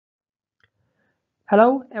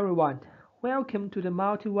Hello everyone, welcome to the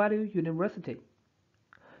Multi-Value University.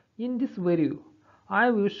 In this video, I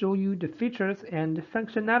will show you the features and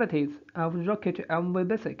functionalities of Rocket MV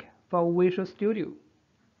Basic for Visual Studio.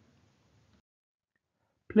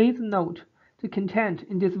 Please note, the content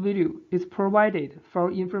in this video is provided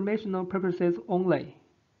for informational purposes only.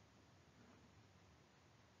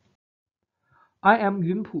 I am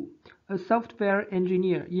Yunpu, a software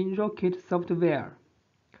engineer in Rocket Software.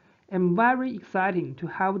 I'm very excited to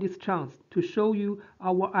have this chance to show you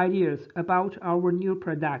our ideas about our new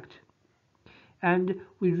product. And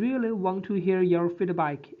we really want to hear your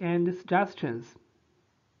feedback and suggestions.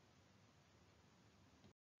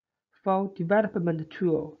 For development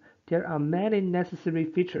tool, there are many necessary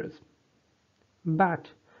features, but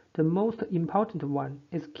the most important one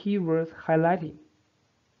is keywords highlighting.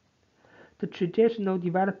 The traditional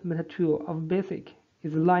development tool of Basic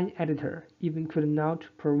is Line Editor even could not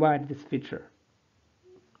provide this feature.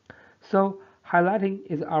 So highlighting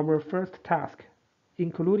is our first task,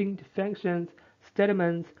 including the functions,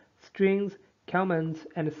 statements, strings, comments,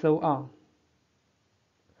 and so on.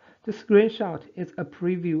 The screenshot is a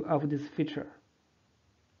preview of this feature.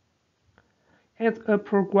 As a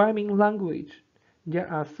programming language,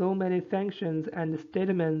 there are so many functions and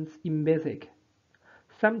statements in Basic.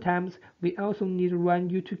 Sometimes we also need to run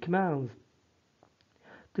YouTube commands.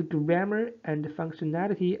 The grammar and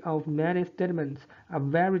functionality of many statements are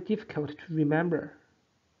very difficult to remember.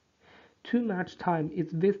 Too much time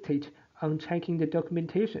is wasted on checking the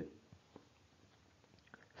documentation.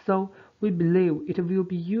 So we believe it will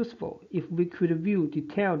be useful if we could view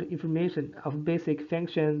detailed information of basic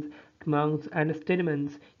functions, commands, and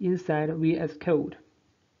statements inside VS Code.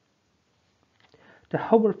 The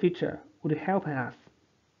hover feature would help us.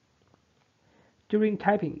 During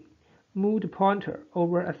typing, move the pointer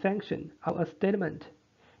over a function or a statement.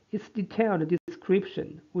 Its detailed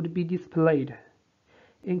description would be displayed,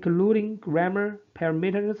 including grammar,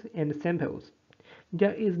 parameters, and samples.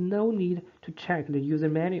 There is no need to check the user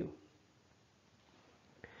manual.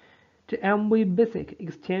 The MV Basic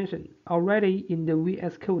extension already in the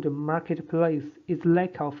VS Code marketplace is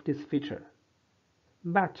lack of this feature.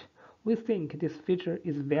 But we think this feature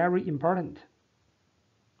is very important.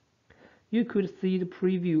 You could see the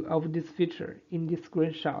preview of this feature in this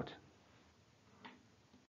screenshot.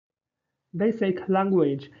 Basic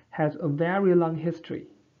language has a very long history,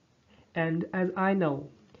 and as I know,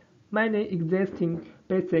 many existing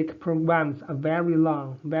basic programs are very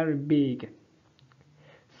long, very big.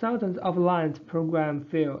 Thousands of lines program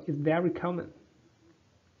file is very common.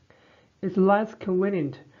 It's less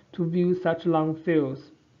convenient to view such long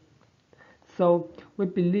files. So we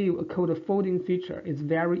believe a code folding feature is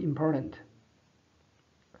very important.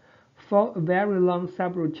 For a very long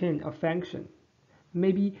subroutine or function,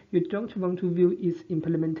 maybe you don't want to view its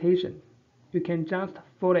implementation. You can just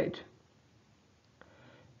fold it.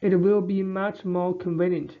 It will be much more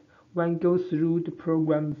convenient when go through the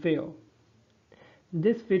program file.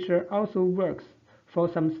 This feature also works for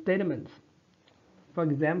some statements. For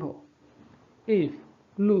example, if,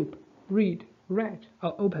 loop, read, write,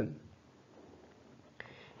 or open.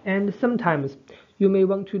 And sometimes you may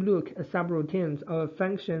want to look at subroutines or a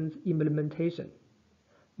function's implementation,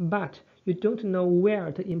 but you don't know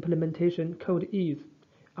where the implementation code is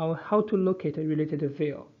or how to locate a related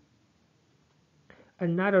file.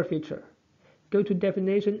 Another feature, go to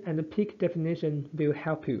definition and pick definition will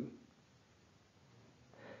help you.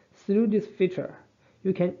 Through this feature,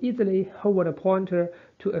 you can easily hover the pointer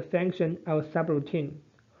to a function or subroutine.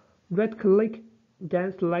 Right-click,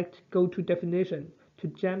 then select Go to Definition to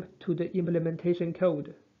jump to the implementation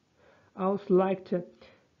code, or select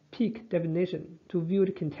Pick Definition to view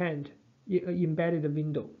the content in an embedded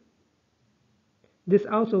window. This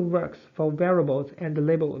also works for variables and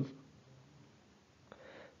labels.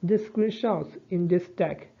 The screenshots in this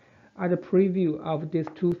deck are the preview of these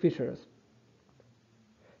two features.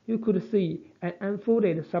 You could see an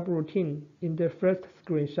unfolded subroutine in the first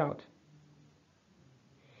screenshot.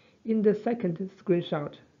 In the second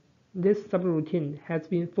screenshot, this subroutine has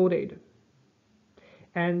been folded.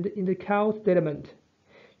 And in the call statement,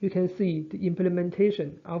 you can see the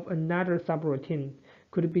implementation of another subroutine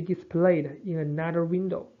could be displayed in another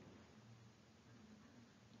window.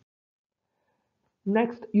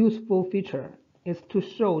 Next useful feature is to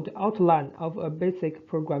show the outline of a basic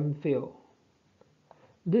program file.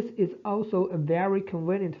 This is also a very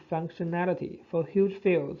convenient functionality for huge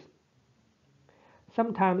files.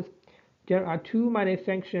 Sometimes there are too many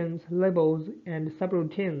functions, labels, and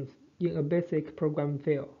subroutines in a basic program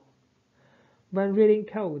file. When reading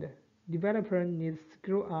code, developer needs to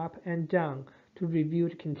scroll up and down to review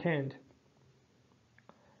the content.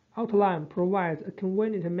 Outline provides a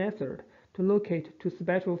convenient method to locate to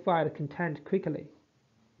specified content quickly.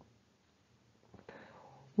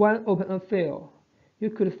 When open a file, you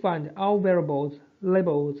could find all variables,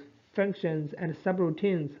 labels, functions, and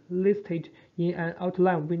subroutines listed in an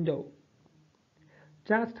outline window.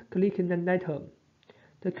 Just click an item.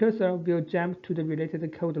 The cursor will jump to the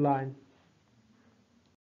related code line.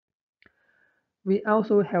 We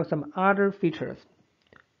also have some other features.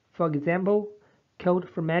 For example, code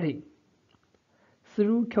formatting.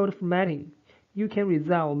 Through code formatting, you can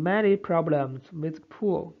resolve many problems with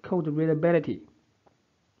poor code readability.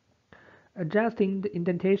 Adjusting the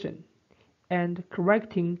indentation and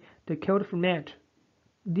correcting the code format.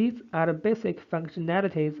 These are the basic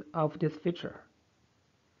functionalities of this feature.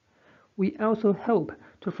 We also help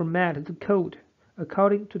to format the code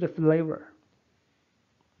according to the flavor.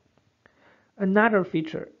 Another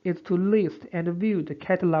feature is to list and view the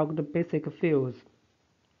cataloged basic fields.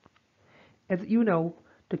 As you know,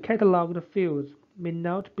 the cataloged fields may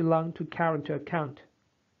not belong to current account,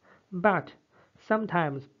 but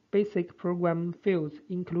sometimes basic program fields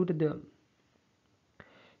include them.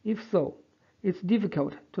 If so, it's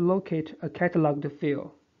difficult to locate a cataloged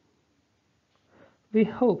field. We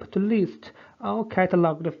hope to list all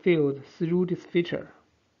cataloged fields through this feature,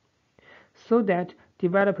 so that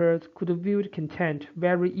developers could view the content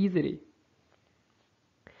very easily.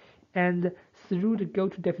 And through the Go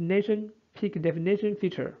to Definition, Pick Definition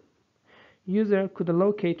feature, user could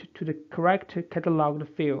locate to the correct cataloged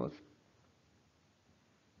fields.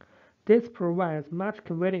 This provides much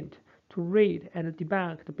convenient to read and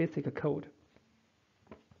debug the basic code.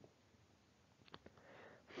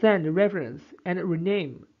 Send reference and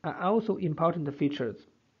rename are also important features.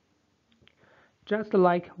 Just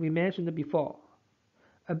like we mentioned before,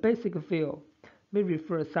 a basic field may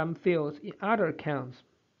refer some fields in other accounts.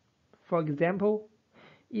 For example,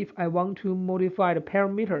 if I want to modify the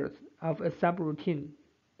parameters of a subroutine,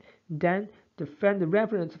 then the Find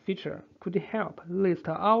Reference feature could help list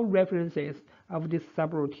all references of this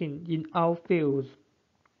subroutine in all fields.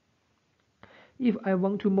 If I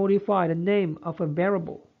want to modify the name of a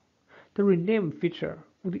variable, the Rename feature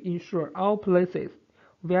would ensure all places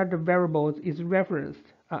where the variable is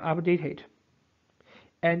referenced are updated,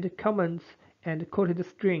 and comments and quoted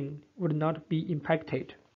string would not be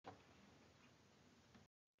impacted.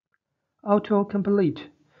 Autocomplete.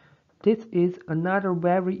 This is another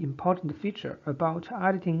very important feature about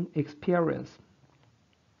editing experience.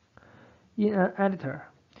 In an editor,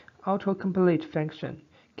 autocomplete function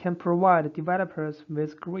can provide developers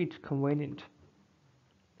with great convenience.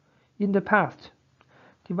 In the past,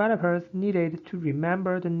 developers needed to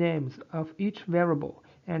remember the names of each variable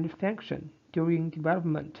and function during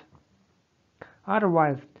development.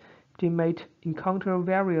 Otherwise, they might encounter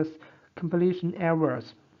various completion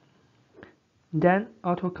errors. Then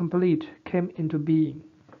autocomplete came into being.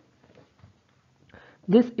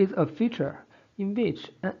 This is a feature in which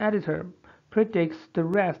an editor predicts the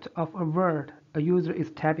rest of a word a user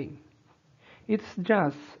is typing. It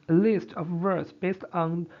suggests a list of words based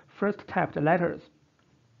on first typed letters.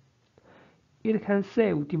 It can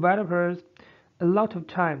save developers a lot of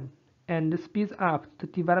time and speeds up the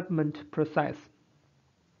development process.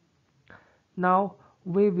 Now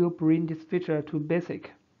we will bring this feature to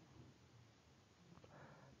basic.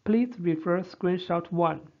 Please refer screenshot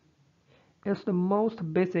 1. It's the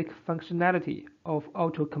most basic functionality of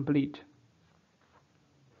autocomplete.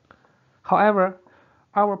 However,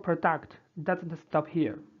 our product doesn't stop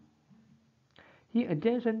here. In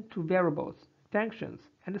addition to variables, functions,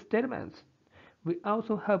 and statements, we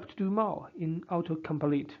also hope to do more in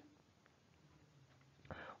autocomplete.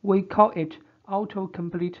 We call it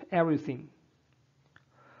autocomplete everything.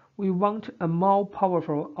 We want a more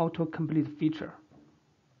powerful autocomplete feature.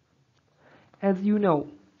 As you know,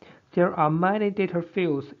 there are many data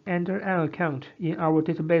fields under an account in our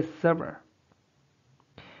database server.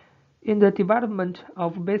 In the development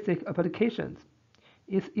of basic applications,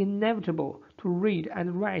 it's inevitable to read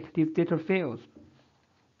and write these data fields.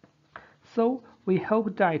 So we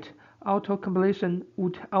hope that auto-completion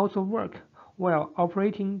would also work while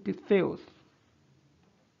operating these fields.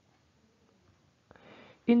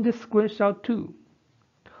 In the screenshot 2,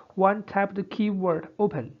 one typed the keyword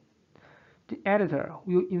open. The editor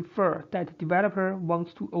will infer that the developer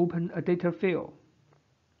wants to open a data field.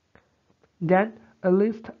 Then a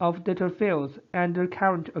list of data fields under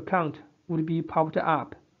current account would be popped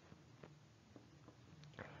up.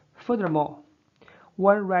 Furthermore,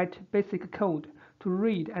 one write basic code to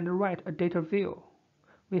read and write a data field.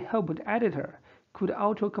 We hope the editor could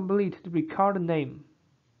auto-complete the record name.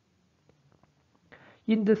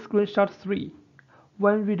 In the screenshot 3,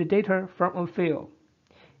 when read data from a field.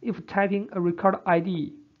 If typing a record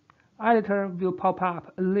ID, editor will pop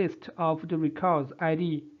up a list of the record's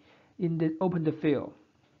ID in the opened field.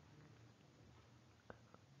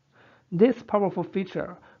 This powerful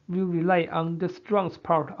feature will rely on the strong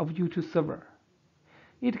support of YouTube Server.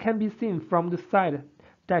 It can be seen from the side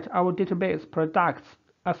that our database products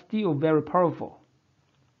are still very powerful.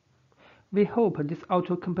 We hope this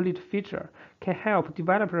autocomplete feature can help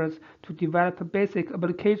developers to develop basic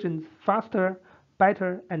applications faster,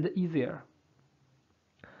 better, and easier.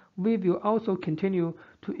 We will also continue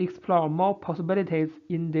to explore more possibilities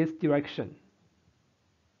in this direction.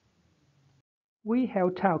 We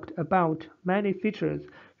have talked about many features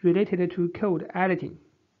related to code editing.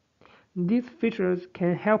 These features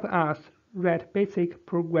can help us write basic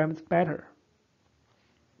programs better.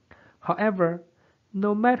 However,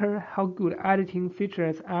 no matter how good editing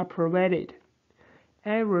features are provided,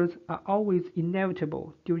 errors are always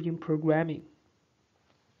inevitable during programming.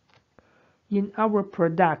 In our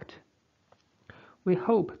product, we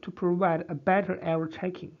hope to provide a better error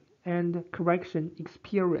checking and correction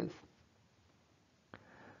experience.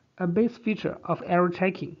 A base feature of error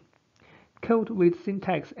checking, code with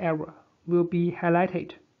syntax error, will be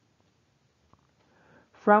highlighted.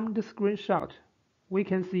 From the screenshot, we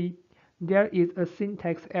can see there is a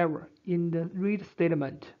syntax error in the read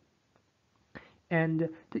statement, and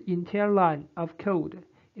the entire line of code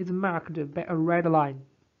is marked by a red line.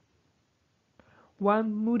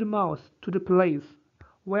 One move the mouse to the place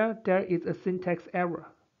where there is a syntax error.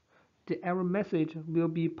 The error message will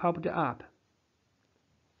be popped up.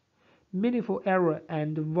 Meaningful error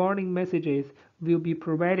and warning messages will be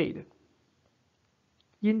provided.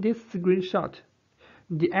 In this screenshot,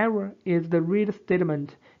 the error is the read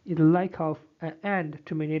statement is lack of an AND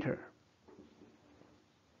terminator.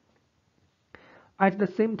 At the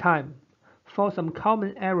same time, for some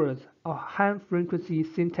common errors or high-frequency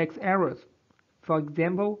syntax errors, for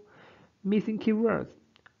example, missing keywords,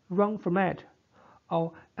 wrong format,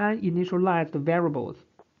 or uninitialized variables,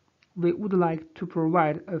 we would like to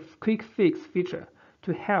provide a quick fix feature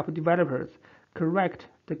to help developers correct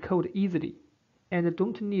the code easily and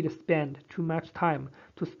don't need to spend too much time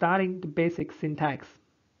to studying the basic syntax.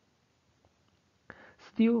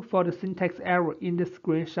 Still, for the syntax error in the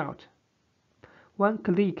screenshot, one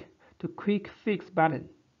click the quick fix button,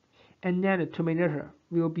 and then the terminator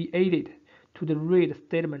will be added to the read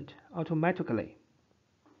statement automatically.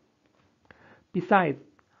 Besides,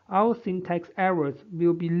 all syntax errors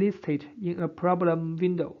will be listed in a problem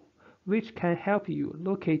window, which can help you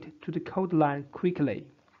locate to the code line quickly.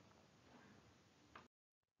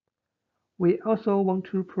 We also want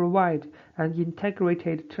to provide an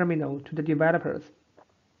integrated terminal to the developers.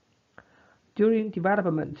 During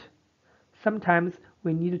development, sometimes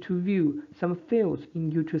we need to view some fields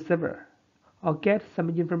in YouTube Server, or get some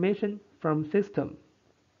information from system,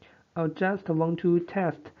 or just want to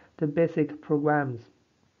test the basic programs.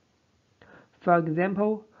 For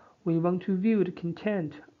example, we want to view the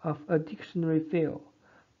content of a dictionary field,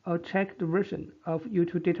 or check the version of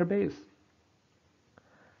YouTube database.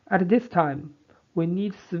 At this time, we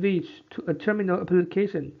need to switch to a terminal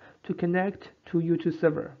application to connect to YouTube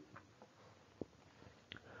Server.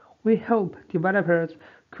 We hope developers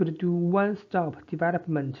could do one-stop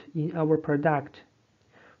development in our product,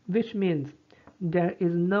 which means there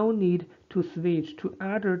is no need to switch to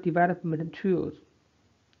other development tools.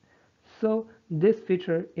 So this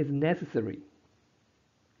feature is necessary.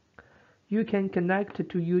 You can connect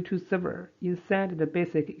to YouTube Server inside the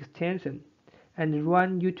basic extension and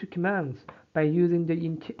run YouTube commands by using the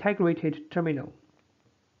integrated terminal.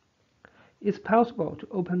 It's possible to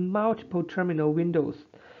open multiple terminal windows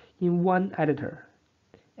in one editor,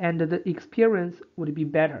 and the experience would be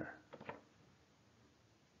better.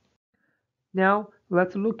 Now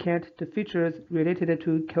let's look at the features related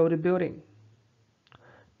to code building.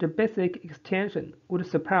 The basic extension would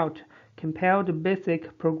support compile the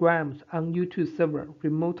basic programs on YouTube Server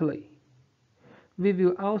remotely. We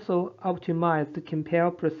will also optimize the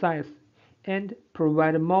compile process and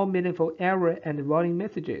provide more meaningful error and warning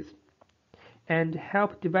messages, and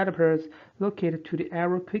help developers locate to the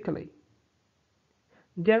error quickly.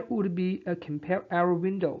 There would be a compile error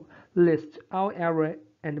window lists all error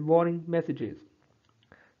and warning messages,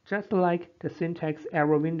 just like the syntax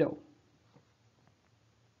error window.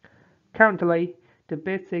 Currently, the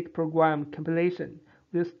basic program compilation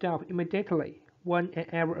will stop immediately when an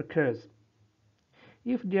error occurs.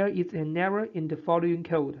 If there is an error in the following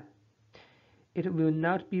code, it will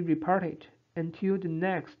not be reported until the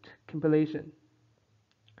next compilation.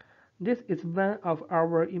 This is one of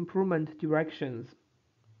our improvement directions.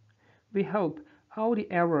 We hope All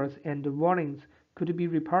the errors and warnings could be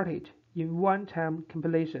reported in one-time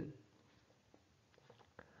compilation.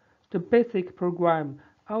 The basic program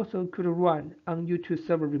also could run on U2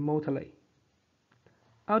 server remotely.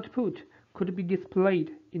 Output could be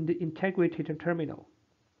displayed in the integrated terminal.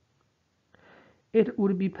 It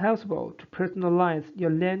would be possible to personalize your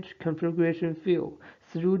launch configuration field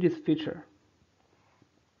through this feature.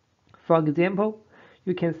 For example,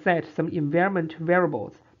 you can set some environment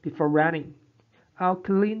variables before running, or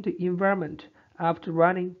clean the environment after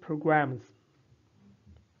running programs.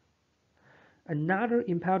 Another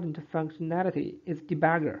important functionality is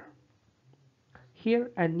debugger.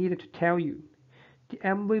 Here I need to tell you, the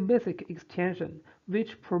MVBasic extension,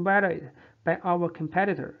 which provided by our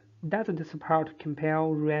competitor, doesn't support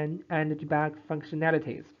compile, run, and debug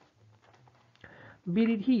functionalities.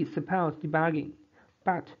 BDT supports debugging,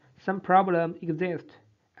 but some problems exist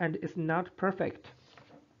and is not perfect.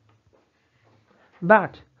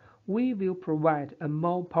 But we will provide a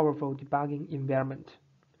more powerful debugging environment,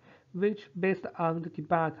 which based on the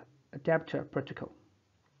debug adapter protocol.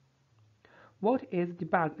 What is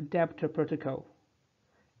debug adapter protocol?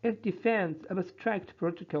 It defines abstract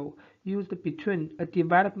protocol used between a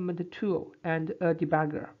development tool and a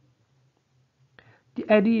debugger.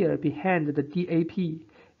 The idea behind the DAP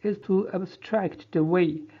is to abstract the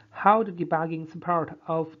way how the debugging support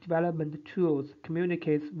of development tools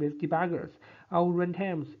communicates with debuggers or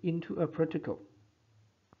runtimes into a protocol.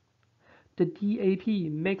 The DAP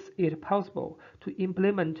makes it possible to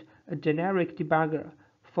implement a generic debugger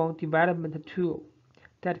for development tool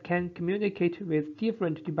that can communicate with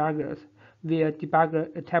different debuggers via debugger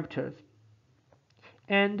adapters.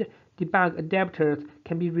 And debug adapters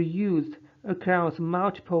can be reused across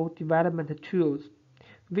multiple development tools,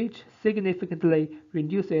 which significantly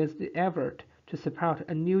reduces the effort to support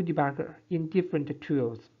a new debugger in different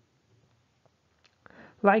tools.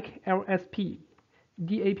 Like LSP,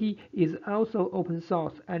 DAP is also open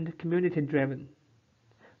source and community driven.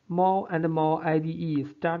 More and more IDEs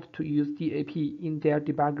start to use DAP in their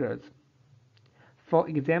debuggers. For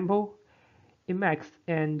example, Emacs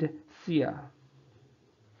and SIA.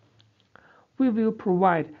 We will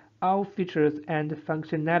provide all features and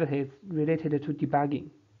functionalities related to debugging,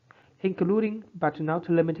 including but not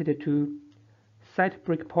limited to set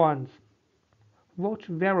breakpoints, watch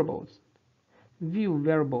variables, view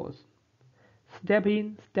variables, step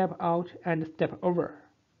in, step out, and step over,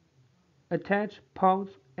 attach, pause,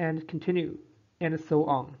 and continue, and so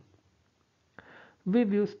on. We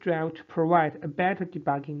will strive to provide a better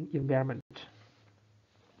debugging environment.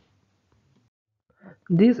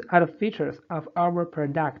 These are the features of our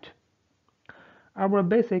product. Our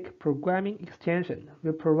basic programming extension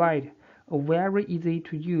will provide a very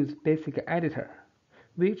easy-to-use basic editor,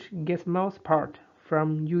 which gets more support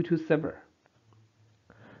from U2 server.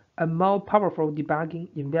 A more powerful debugging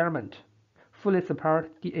environment, fully support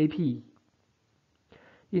DAP.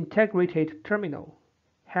 Integrated terminal,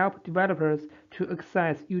 help developers to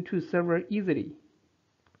access U2 server easily.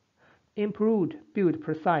 Improved build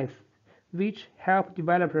process, which help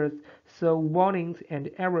developers solve warnings and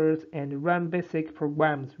errors and run basic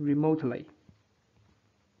programs remotely.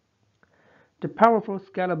 The powerful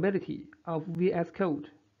scalability of VS Code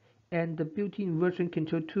and the built-in version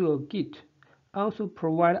control tool Git also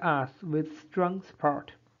provide us with strong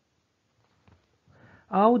support.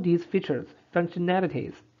 All these features,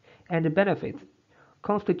 functionalities, and benefits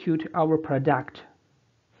constitute our product,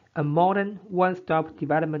 a modern one-stop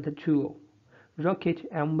development tool, Rocket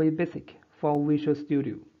MVBasic for Visual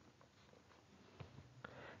Studio.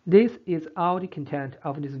 This is all the content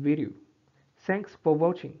of this video. Thanks for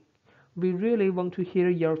watching. We really want to hear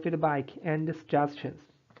your feedback and suggestions.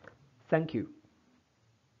 Thank you.